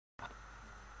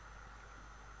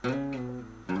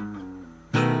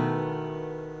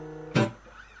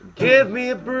Give me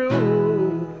a brew,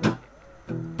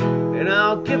 and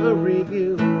I'll give a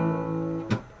review.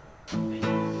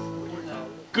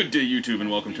 Good day, YouTube, and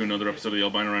welcome to another episode of the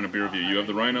Albino Rhino Beer Review. You have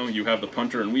the Rhino, you have the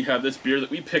Punter, and we have this beer that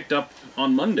we picked up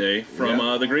on Monday from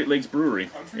the Great Lakes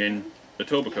Brewery in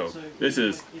Etobicoke. This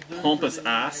is Pompous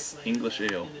Ass English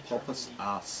Ale. Pompous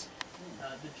Ass.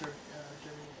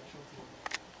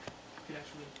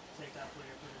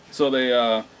 So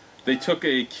they took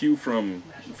a cue from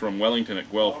Wellington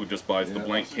at Guelph, who just buys the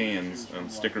blank cans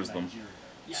and stickers them,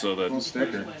 so that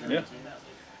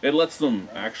it lets them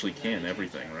actually can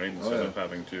everything, right? Instead of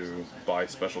having to buy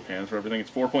special cans for everything.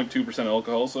 It's 4.2%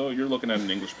 alcohol, so you're looking at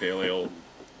an English Pale Ale.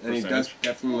 And he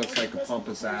definitely looks like a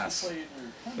pompous ass.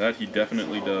 That he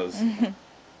definitely does.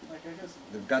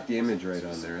 They've got the image right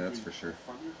on there, that's for sure.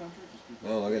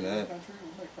 Oh, look at that.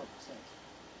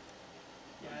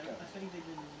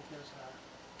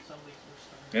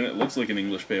 And it looks like an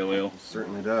English Pale Ale. It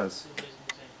certainly does.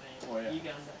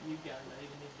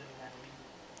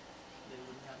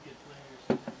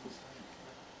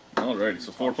 Alrighty,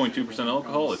 so 4.2%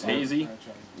 alcohol, it's hazy.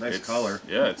 Nice color.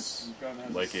 Yeah, it's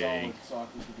like a...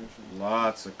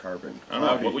 Lots of carbon. I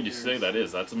don't know, what would you say that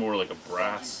is? That's more like a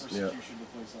brass. Yeah.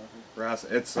 Brass.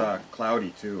 It's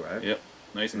cloudy too, right? Yep,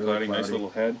 nice and cloudy, nice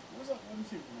little head.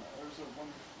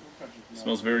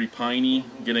 Smells very piney,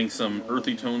 getting some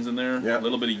earthy tones in there. Yeah. A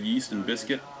little bit of yeast and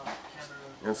biscuit.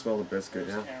 You can smell the biscuit,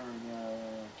 yeah.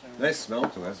 Nice smell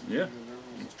to it. Yeah,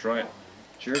 let's try it.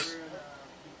 Cheers.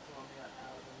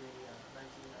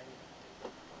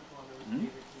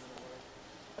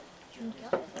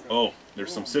 Oh,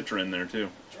 there's some Citra in there too.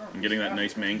 I'm getting that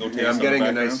nice mango taste. Yeah, I'm on getting the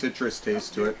a nice background. citrus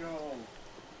taste to it.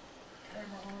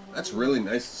 That's really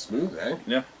nice and smooth, eh?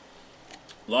 Yeah.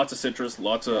 Lots of citrus,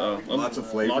 lots of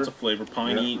flavor. Lots of flavor.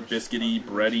 Piney, biscuity,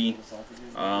 bready.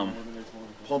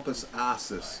 Pompous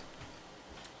asses.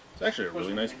 It's actually a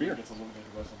really nice beer.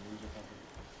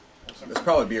 This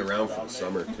probably be around for the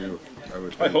summer too.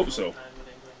 I hope so.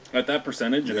 At that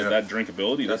percentage and at that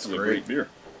drinkability, That's this is a great beer.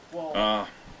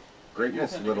 Great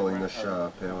little English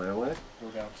pale ale, eh?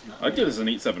 I'd give this an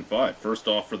 8.75. First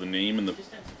off for the name and the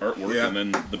artwork, and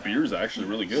then the beer's actually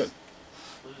really good.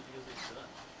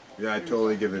 Yeah, I'd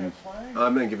totally give it.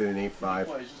 I'm gonna give it an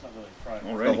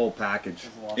 8.5. The whole package.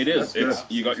 It is.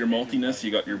 You got your maltiness, you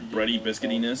got your bready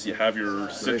biscuitiness, you have your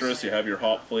citrus, you have your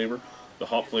hop flavor. The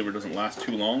hop flavor doesn't last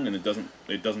too long, and it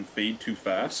doesn't fade too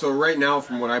fast. So right now,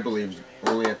 from what I believe,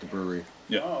 only at the brewery.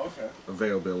 Yeah.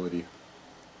 Availability.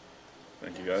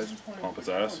 Thank you guys. Pompous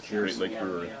Ass. Great Lake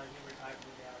Brewery.